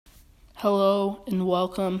Hello and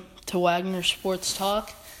welcome to Wagner Sports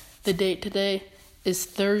Talk. The date today is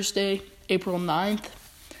Thursday, April 9th,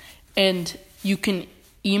 and you can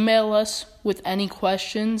email us with any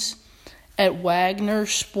questions at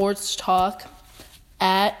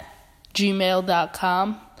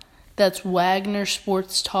wagnersportstalk@gmail.com. That's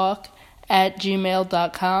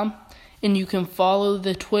wagnersportstalk@gmail.com, and you can follow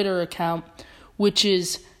the Twitter account, which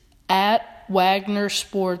is at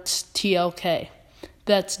WagnerSportsTLK.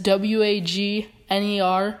 That's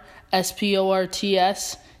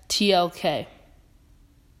WagnerSportsTLK.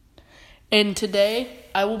 And today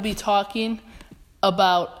I will be talking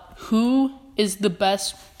about who is the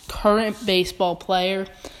best current baseball player.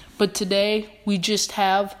 But today we just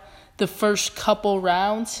have the first couple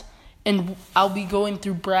rounds, and I'll be going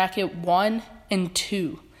through bracket 1 and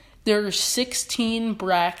 2. There are 16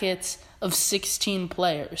 brackets of 16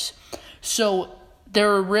 players. So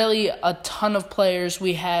there are really a ton of players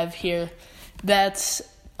we have here. That's,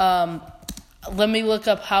 let me look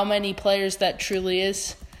up how many players that truly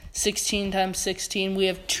is. 16 times 16. We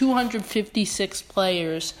have 256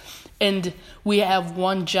 players, and we have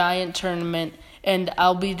one giant tournament, and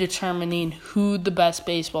I'll be determining who the best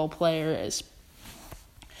baseball player is.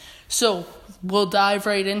 So we'll dive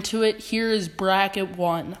right into it. Here is bracket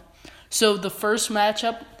 1. So the first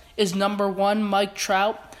matchup is number 1, Mike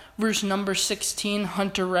Trout, versus number 16,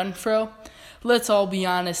 Hunter Renfroe. Let's all be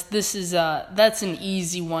honest, this is that's an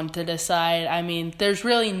easy one to decide. I mean, there's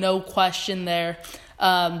really no question there.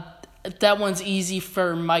 That one's easy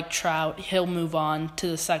for Mike Trout. He'll move on to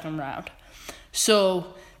the second round.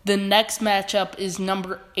 So the next matchup is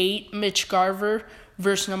number 8, Mitch Garver,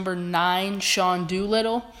 versus number 9, Sean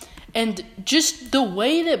Doolittle. And just the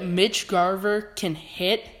way that Mitch Garver can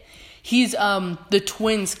hit, he's the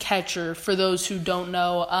Twins catcher, for those who don't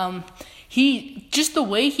know. The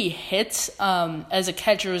way he hits as a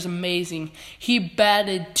catcher is amazing. He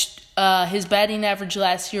batted, his batting average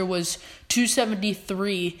last year was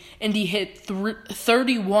 .273, and he hit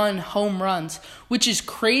 31 home runs, which is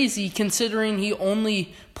crazy considering he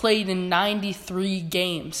only played in 93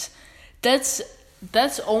 games. That's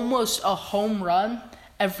almost a home run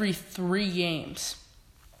every 3 games.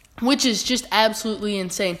 Which is just absolutely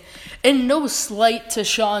insane. And no slight to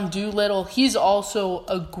Sean Doolittle. He's also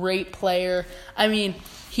a great player. I mean,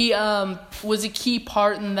 he was a key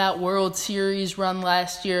part in that World Series run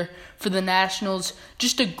last year for the Nationals.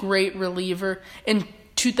 Just a great reliever. In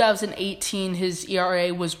 2018, his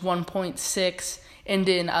ERA was 1.6. And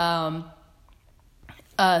in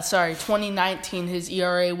 2019, his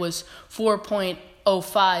ERA was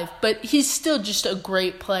 4.05. But he's still just a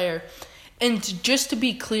great player. And just to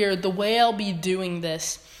be clear, the way I'll be doing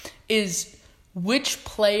this is which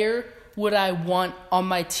player would I want on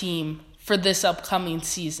my team for this upcoming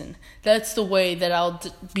season. That's the way that I'll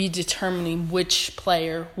be determining which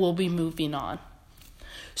player will be moving on.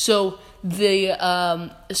 So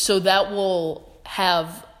then we'll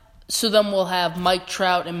have Mike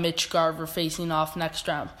Trout and Mitch Garver facing off next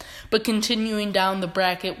round. But continuing down the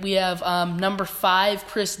bracket, we have number 5,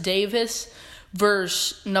 Chris Davis,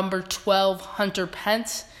 versus number 12, Hunter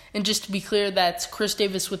Pence. And just to be clear, that's Chris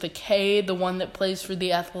Davis with a K, the one that plays for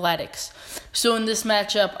the Athletics. So in this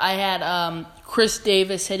matchup, I had Chris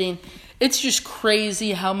Davis hitting. It's just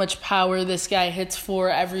crazy how much power this guy hits for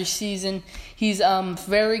every season. He's a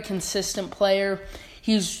very consistent player.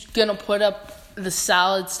 He's going to put up the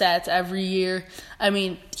solid stats every year. I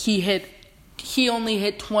mean, he only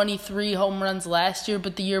hit 23 home runs last year,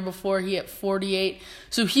 but the year before he hit 48.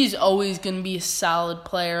 So he's always going to be a solid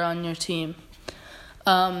player on your team.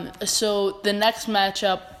 So the next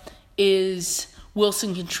matchup is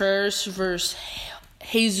Wilson Contreras versus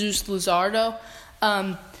Jesus Luzardo.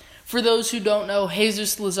 For those who don't know,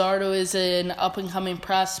 Jesus Luzardo is an up-and-coming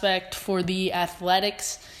prospect for the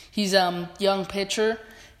Athletics. He's a young pitcher,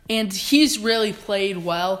 and he's really played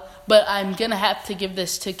well. But I'm going to have to give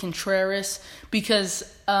this to Contreras because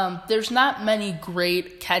there's not many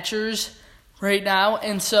great catchers right now,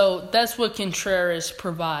 and so that's what Contreras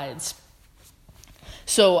provides.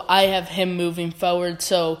 So I have him moving forward,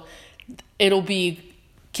 so it'll be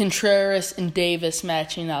Contreras and Davis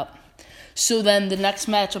matching up. So then the next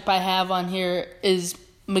matchup I have on here is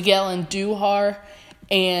Miguel Andujar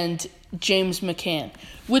and James McCann,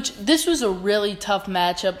 which this was a really tough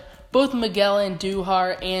matchup. Both Miguel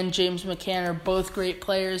Andujar and James McCann are both great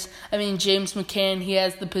players. I mean, James McCann, he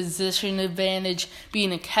has the position advantage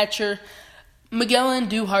being a catcher. Miguel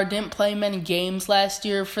Andujar didn't play many games last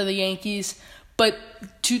year for the Yankees, but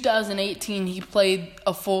 2018 he played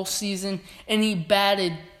a full season and he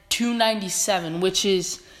batted .297, which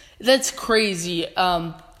is That's crazy.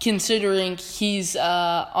 considering he's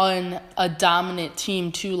on a dominant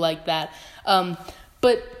team too like that.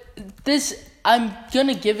 But I'm going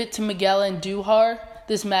to give it to Miguel Andujar,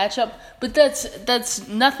 this matchup, but that's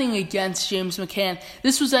nothing against James McCann.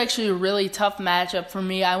 This was actually a really tough matchup for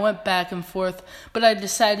me. I went back and forth, but I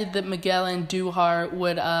decided that Miguel Andujar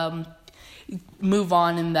would move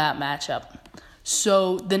on in that matchup.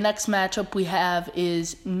 So the next matchup we have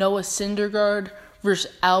is Noah Syndergaard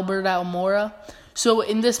versus Albert Almora. So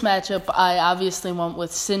in this matchup, I obviously went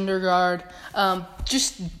with Syndergaard.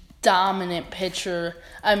 Just dominant pitcher.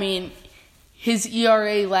 I mean, his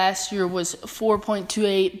ERA last year was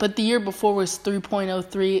 4.28, but the year before was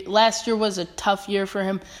 3.03. Last year was a tough year for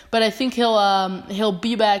him, but I think he'll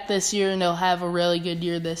be back this year and he'll have a really good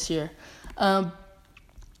year this year.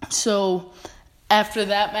 So after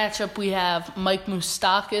that matchup, we have Mike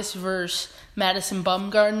Moustakas versus Madison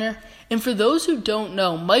Bumgarner. And for those who don't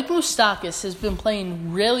know, Mike Moustakas has been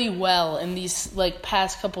playing really well in these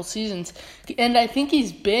past couple seasons, and I think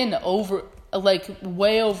he's been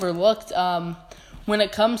way overlooked when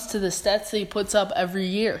it comes to the stats that he puts up every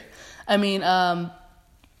year. I mean,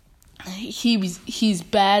 he's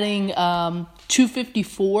batting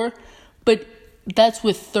 254, but that's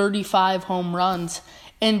with 35 home runs,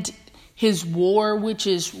 and his WAR, which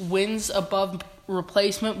is wins above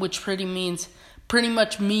replacement, which pretty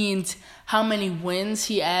much means how many wins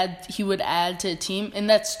he would add to a team, and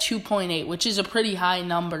that's 2.8, which is a pretty high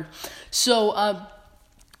number. So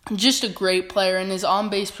just a great player, and his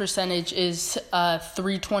on-base percentage is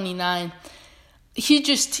 329.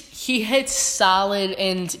 He hits solid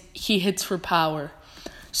and he hits for power.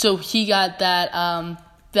 So he got that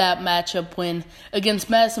matchup win against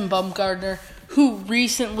Madison Bumgarner, who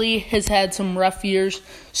recently has had some rough years.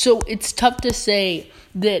 So it's tough to say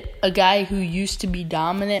that a guy who used to be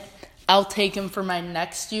dominant, I'll take him for my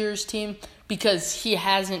next year's team because he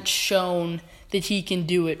hasn't shown that he can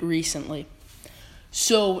do it recently.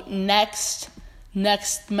 So next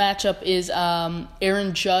matchup is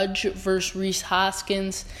Aaron Judge versus Rhys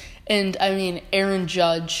Hoskins. And, I mean, Aaron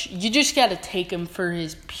Judge, you just got to take him for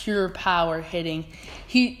his pure power hitting.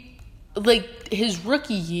 His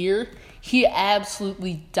rookie year, he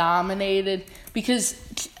absolutely dominated because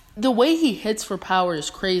the way he hits for power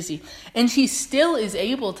is crazy. And he still is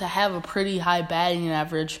able to have a pretty high batting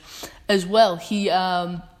average as well.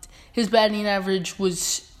 His batting average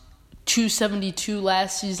was 272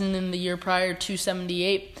 last season, and the year prior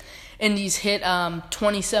 278, and he's hit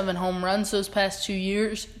 27 home runs these past 2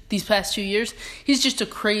 years. He's just a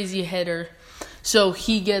crazy hitter, so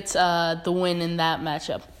he gets the win in that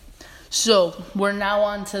matchup. So we're now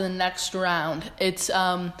on to the next round. It's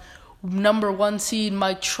number 1 seed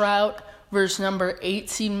Mike Trout versus number 8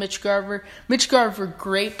 seed Mitch Garver. Mitch Garver,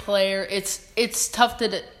 great player. It's tough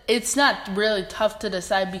to it's not really tough to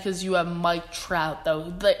decide because you have Mike Trout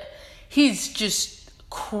though. But he's just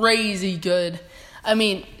crazy good. I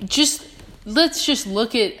mean, let's just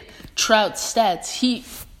look at Trout's stats.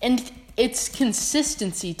 It's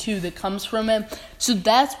consistency too that comes from him. So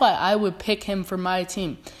that's why I would pick him for my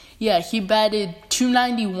team. Yeah, he batted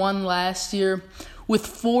 .291 last year with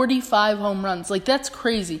 45 home runs. That's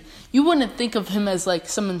crazy. You wouldn't think of him as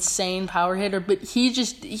some insane power hitter, but he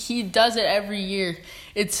does it every year.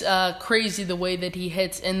 It's crazy the way that he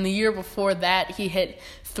hits. And the year before that, he hit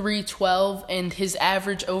 .312, and his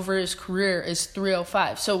average over his career is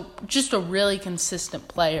 .305. So just a really consistent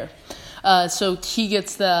player. So he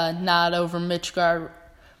gets the nod over Mitch Garver.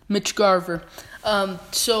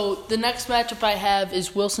 So the next matchup I have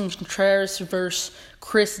is Wilson Contreras versus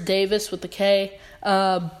Chris Davis with the K.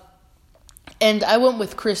 And I went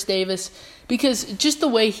with Chris Davis because just the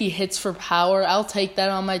way he hits for power, I'll take that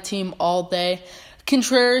on my team all day.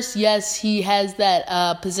 Contreras, yes, he has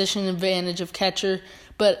that position advantage of catcher,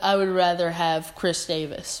 but I would rather have Chris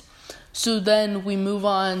Davis. So then we move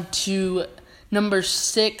on to number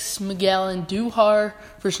 6, Miguel Andujar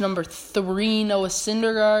versus number 3, Noah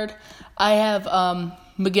Syndergaard. I have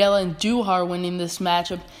Miguel Andujar winning this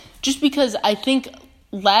matchup just because I think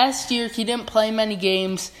last year he didn't play many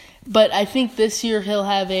games, but I think this year he'll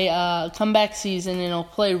have a comeback season and he'll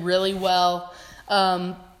play really well.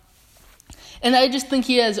 And I just think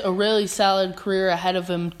he has a really solid career ahead of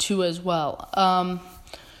him too as well.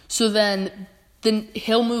 So then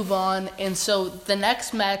he'll move on, and so the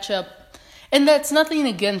next matchup, and that's nothing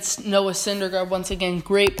against Noah Syndergaard. Once again,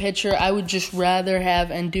 great pitcher. I would just rather have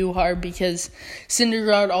Andujar because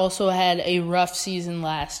Syndergaard also had a rough season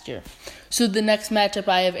last year. So the next matchup,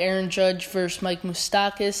 I have Aaron Judge versus Mike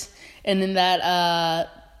Moustakas, and in that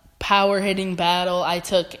power hitting battle, I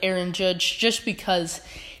took Aaron Judge just because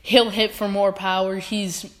he'll hit for more power.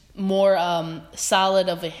 He's more solid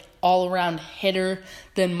of a all-around hitter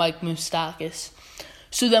than Mike Moustakas.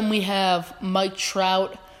 So then we have Mike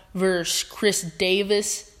Trout versus Chris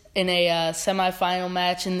Davis in a semifinal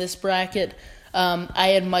match in this bracket. I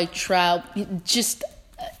had Mike Trout, just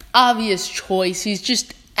obvious choice. He's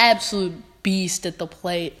just absolute beast at the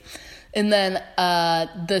plate. And then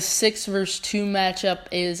the 6 versus 2 matchup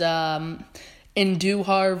is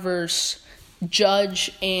Andujar versus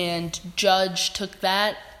Judge, and Judge took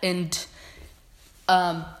that, and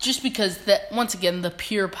just because that, once again, the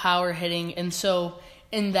pure power hitting. And so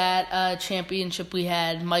in that championship we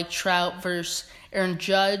had Mike Trout versus Aaron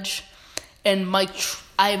Judge, and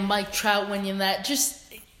I have Mike Trout winning that. Just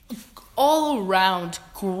all around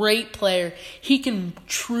great player. He can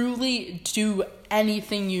truly do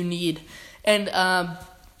anything you need. And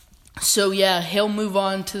so yeah, he'll move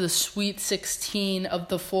on to the Sweet 16 of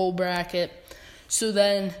the full bracket. So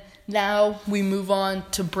then now we move on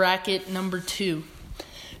to bracket number 2.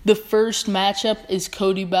 The first matchup is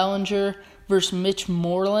Cody Bellinger versus Mitch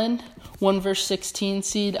Moreland, 1 versus 16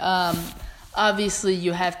 seed. Obviously,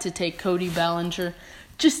 you have to take Cody Bellinger.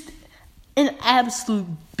 Just an absolute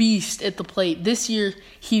beast at the plate. This year,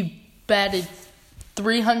 he batted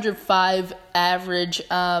 .305 average,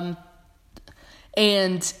 and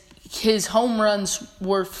his home runs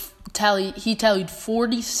were he tallied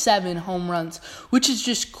 47 home runs, which is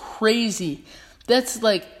just crazy. That's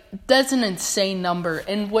an insane number.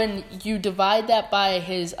 And when you divide that by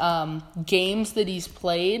his games that he's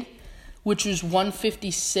played, which was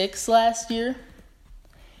 156 last year,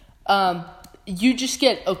 you just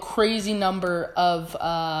get a crazy number of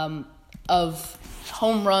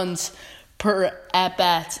home runs per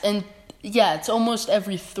at-bats. And yeah, it's almost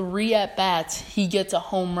every 3 at-bats he gets a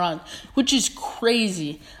home run, which is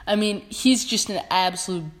crazy. I mean, he's just an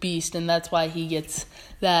absolute beast, and that's why he gets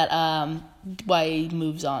that, why he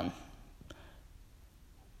moves on.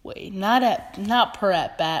 Wait, not per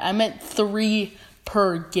at-bat. I meant 3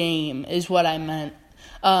 per game is what I meant.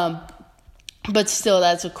 But still,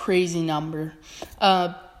 that's a crazy number.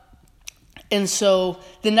 And so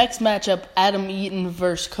the next matchup, Adam Eaton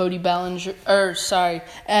versus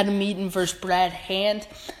Adam Eaton versus Brad Hand.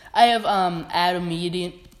 I have Adam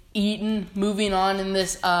Eaton moving on in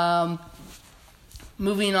that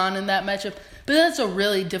matchup. But that's a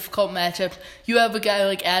really difficult matchup. You have a guy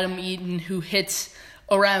like Adam Eaton who hits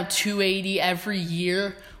around 280 every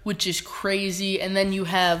year, which is crazy. And then you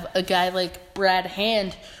have a guy like Brad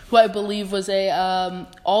Hand, who I believe was a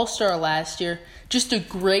all-star last year. Just a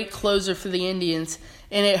great closer for the Indians.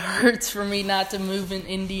 And it hurts for me not to move an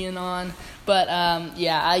Indian on. But,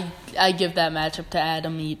 yeah, I give that matchup to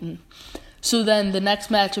Adam Eaton. So then the next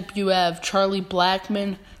matchup, you have Charlie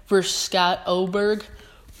Blackmon versus Scott Oberg.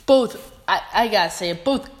 Both, I gotta say it,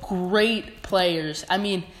 both great players. I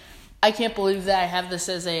mean, I can't believe that I have this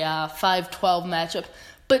as a 5-12 matchup.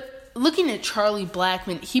 But looking at Charlie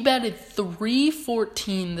Blackmon, he batted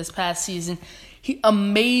 .314 this past season.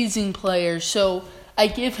 Amazing player. So I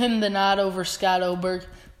give him the nod over Scott Oberg.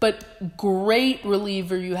 But great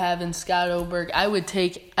reliever you have in Scott Oberg. I would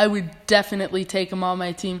definitely take him on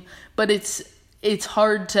my team. But it's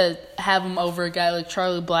hard to have him over a guy like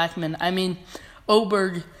Charlie Blackmon. I mean,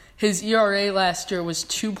 Oberg, his ERA last year was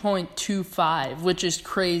 2.25, which is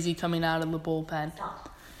crazy coming out of the bullpen.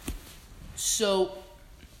 So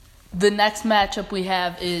the next matchup we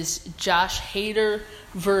have is Josh Hader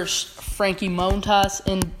versus Frankie Montas.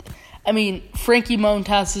 And, I mean, Frankie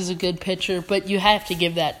Montas is a good pitcher, but you have to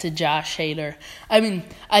give that to Josh Hader. I mean,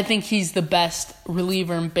 I think he's the best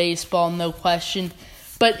reliever in baseball, no question.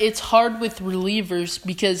 But it's hard with relievers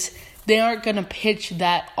because they aren't going to pitch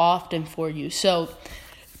that often for you. So,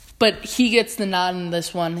 but he gets the nod in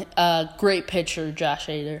this one. Great pitcher, Josh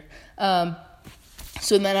Hader.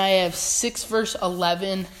 So then I have 6 versus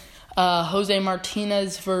 11, Jose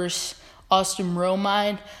Martinez versus Austin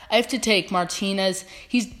Romine. I have to take Martinez.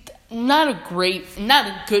 He's not a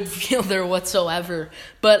good fielder whatsoever,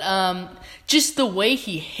 but just the way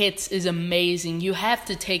he hits is amazing. You have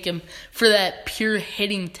to take him for that pure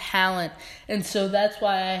hitting talent, and so that's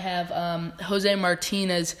why I have Jose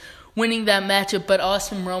Martinez winning that matchup. But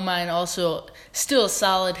Austin Romine also still a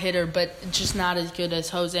solid hitter, but just not as good as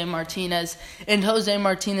Jose Martinez. And Jose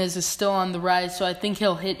Martinez is still on the rise, so I think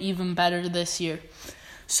he'll hit even better this year.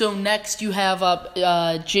 So next you have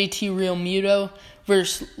JT Realmuto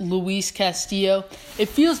versus Luis Castillo. It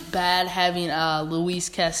feels bad having Luis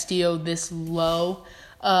Castillo this low.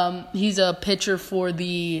 He's a pitcher for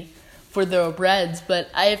the for the Reds, but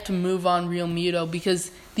I have to move on Real Muto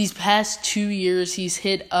because these past 2 years he's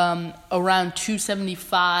hit around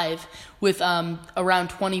 275 with around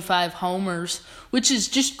 25 homers, which is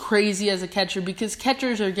just crazy as a catcher because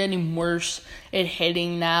catchers are getting worse at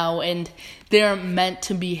hitting now, and they aren't meant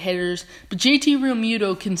to be hitters. But JT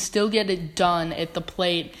Realmuto can still get it done at the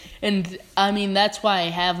plate, and I mean that's why I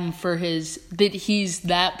have him for that he's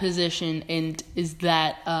that position and is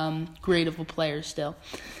that great of a player still.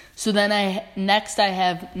 So then next I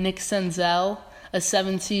have Nick Senzel, a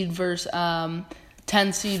 7 seed versus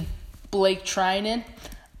 10 seed Blake Treinen.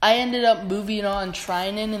 I ended up moving on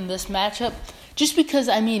Treinen in this matchup just because,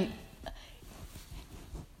 I mean,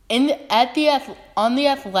 on the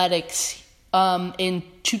Athletics in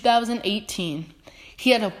 2018, he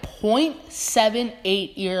had a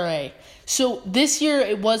 .78 ERA. So this year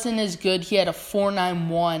it wasn't as good. He had a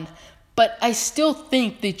 4.91, but I still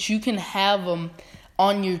think that you can have him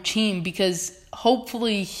on your team because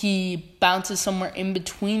hopefully he bounces somewhere in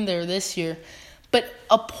between there this year. But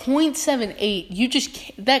a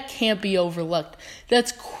 .78, that can't be overlooked.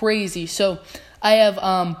 That's crazy. So I have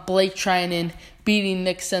Blake Treinen beating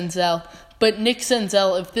Nick Senzel. But Nick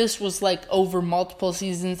Senzel, if this was like over multiple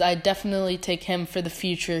seasons, I'd definitely take him for the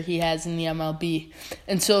future he has in the MLB.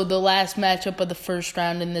 And so the last matchup of the first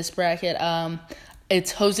round in this bracket,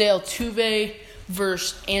 it's Jose Altuve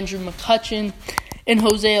versus Andrew McCutchen. And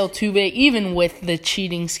Jose Altuve, even with the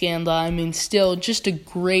cheating scandal, I mean, still just a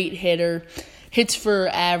great hitter. Hits for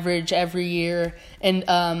average every year, and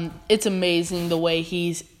it's amazing the way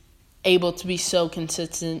he's able to be so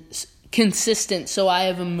consistent. So I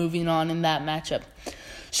have him moving on in that matchup.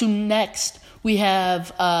 So next we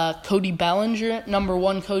have Cody Bellinger, number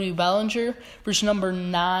 1 Cody Bellinger versus number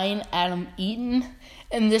 9 Adam Eaton.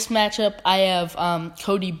 In this matchup, I have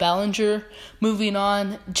Cody Bellinger moving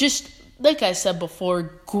on. Just like I said before,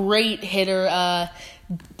 great hitter.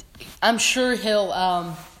 I'm sure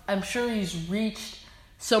he's reached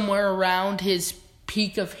somewhere around his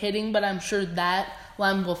peak of hitting, but I'm sure that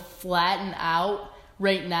line will flatten out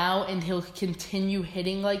right now, and he'll continue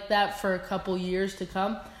hitting like that for a couple years to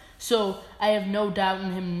come. So I have no doubt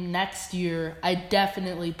in him next year. I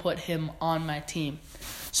definitely put him on my team.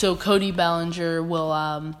 So Cody Bellinger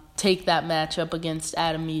will take that matchup against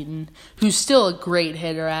Adam Eaton, who's still a great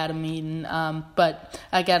hitter, Adam Eaton, but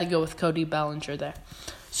I got to go with Cody Bellinger there.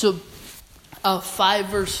 So a 5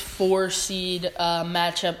 versus 4 seed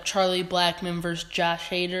matchup, Charlie Blackmon versus Josh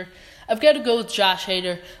Hader. I've got to go with Josh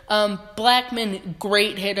Hader. Blackmon,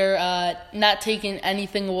 great hitter, not taking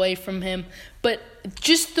anything away from him, but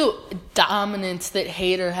just the dominance that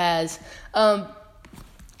Hader has.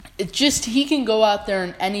 He can go out there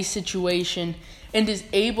in any situation and is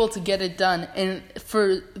able to get it done. And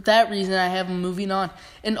for that reason, I have him moving on.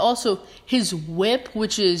 And also, his whip,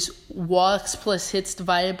 which is walks plus hits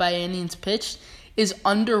divided by innings pitched, is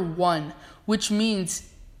under 1, which means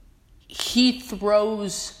he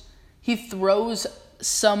throws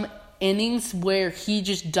some innings where he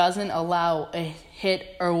just doesn't allow a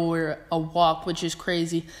hit or a walk, which is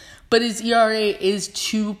crazy. But his ERA is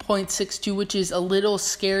 2.62, which is a little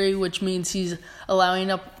scary, which means he's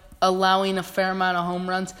allowing a fair amount of home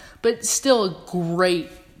runs, but still a great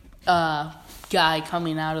guy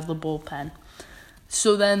coming out of the bullpen.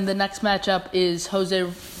 So then the next matchup is Jose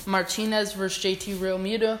Martinez versus JT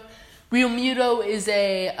Realmuto. Realmuto is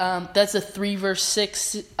that's a 3 versus 6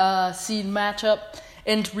 seed matchup,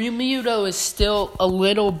 and Realmuto is still a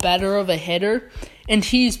little better of a hitter, and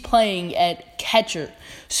he's playing at catcher.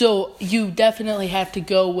 So you definitely have to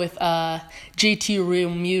go with JT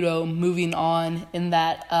Realmuto moving on in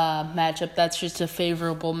that matchup. That's just a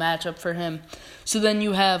favorable matchup for him. So then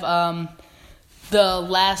you have the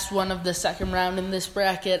last one of the second round in this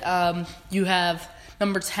bracket. You have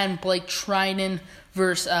number 10 Blake Treinen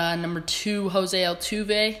versus number 2 Jose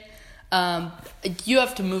Altuve. You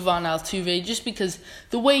have to move on Altuve just because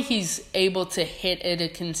the way he's able to hit at a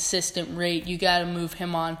consistent rate, you got to move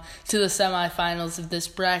him on to the semifinals of this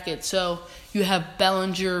bracket. So you have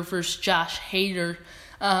Bellinger versus Josh Hader.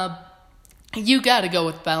 You got to go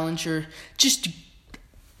with Bellinger.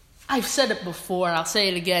 I've said it before, I'll say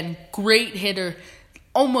it again. Great hitter.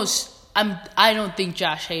 I don't think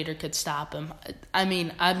Josh Hader could stop him. I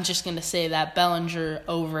mean, I'm just going to say that. Bellinger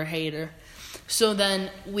over Hader. So then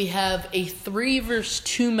we have a 3 versus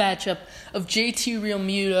 2 matchup of JT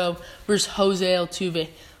Realmuto versus Jose Altuve.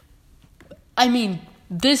 I mean,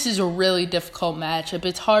 this is a really difficult matchup.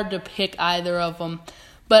 It's hard to pick either of them.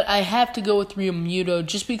 But I have to go with Realmuto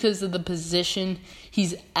just because of the position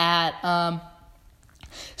he's at.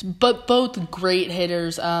 But both great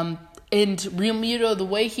hitters. And Realmuto, the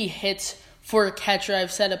way he hits for a catcher.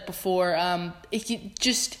 I've said it before.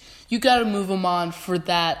 You got to move him on for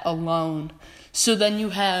that alone. So then you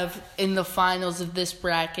have, in the finals of this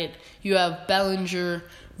bracket, you have Bellinger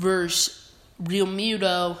versus Real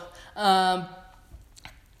Muto. I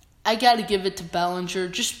got to give it to Bellinger.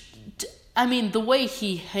 The way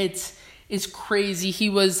he hits is crazy. He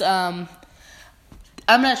was, I'm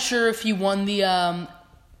not sure if he won the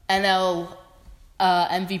NL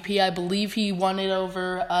MVP. I believe he won it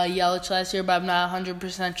over Yelich last year, but I'm not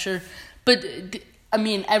 100% sure. But,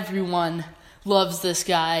 everyone loves this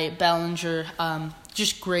guy, Bellinger.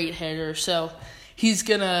 Just great hitter. So he's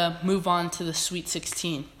going to move on to the Sweet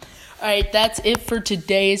 16. All right, that's it for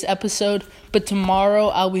today's episode. But tomorrow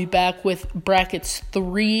I'll be back with brackets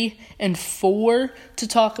 3 and 4 to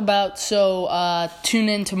talk about. So tune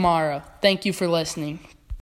in tomorrow. Thank you for listening.